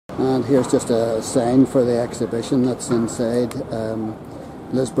And here's just a sign for the exhibition that's inside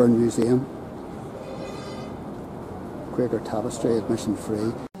Lisburn Museum. Quaker Tapestry, admission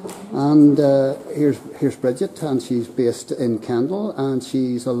free. And here's Bridget, and she's based in Kendal, and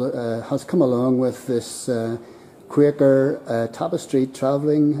she's has come along with this Quaker Tapestry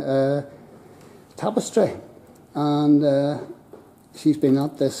travelling tapestry, and she's been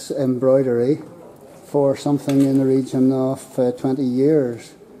at this embroidery for something in the region of 20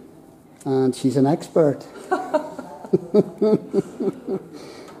 years, and she's an expert.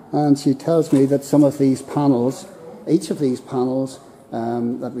 And she tells me that some of these panels, each of these panels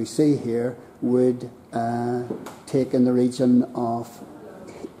that we see here, would take in the region of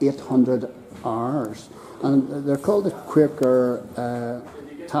 800 hours. And they're called the Quaker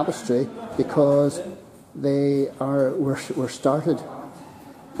Tapestry because they were started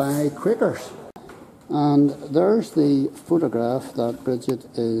by Quakers. And there's the photograph that Bridget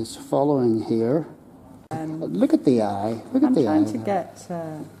is following here. Look at the eye. Look at the eye. I'm trying to get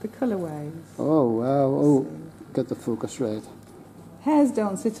the colourways. Oh, wow. Oh, get the focus right. Hairs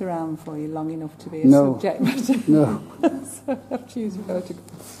don't sit around for you long enough to be a subject matter. No. So I have to use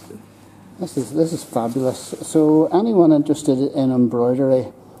photographs. This is fabulous. So anyone interested in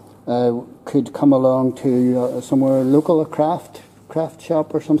embroidery could come along to somewhere local, a craft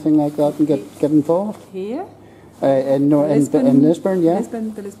shop or something like that, and get involved. Here? In Lisburn, yeah.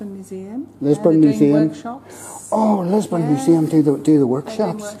 The Lisburn Museum. Lisburn Museum. Workshops. Oh, Lisburn Museum do the workshops.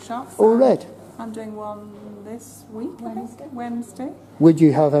 They're doing workshops. Oh, right. I'm doing one this week, Wednesday. Would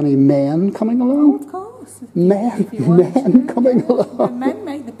you have any men coming along? Oh, of course. Men coming along. The men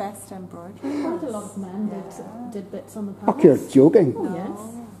make the best embroidery. Quite a lot of men did bits on the panels. Oh, you're joking. Oh,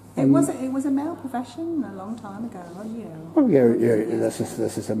 yes. It was a male profession a long time ago. Oh,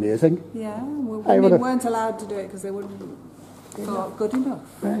 this is amazing. Yeah, women weren't allowed to do it because they wouldn't thought good enough.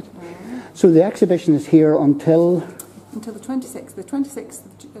 Right. So the exhibition is here until the 26th. The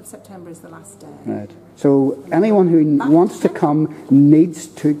 26th of September is the last day. Right. So anyone who wants to come needs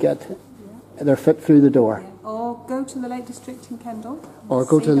to get their foot through the door. Yeah. Or go to the Lake District in Kendal. Or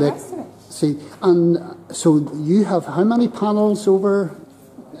go to the Lake. See, and so you have how many panels over?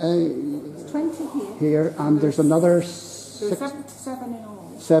 20 here, and there's another There were 77 in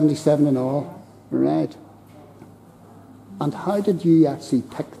all. 77 in all, right. And how did you actually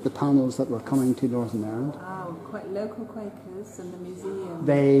pick the panels that were coming to Northern Ireland? Oh, quite local Quakers and the museum.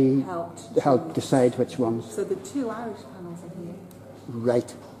 They helped decide which ones. So the 2 Irish panels are here.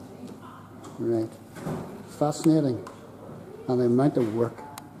 Right. Right. Fascinating. And the amount of work.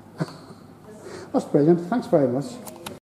 That's brilliant. Thanks very much.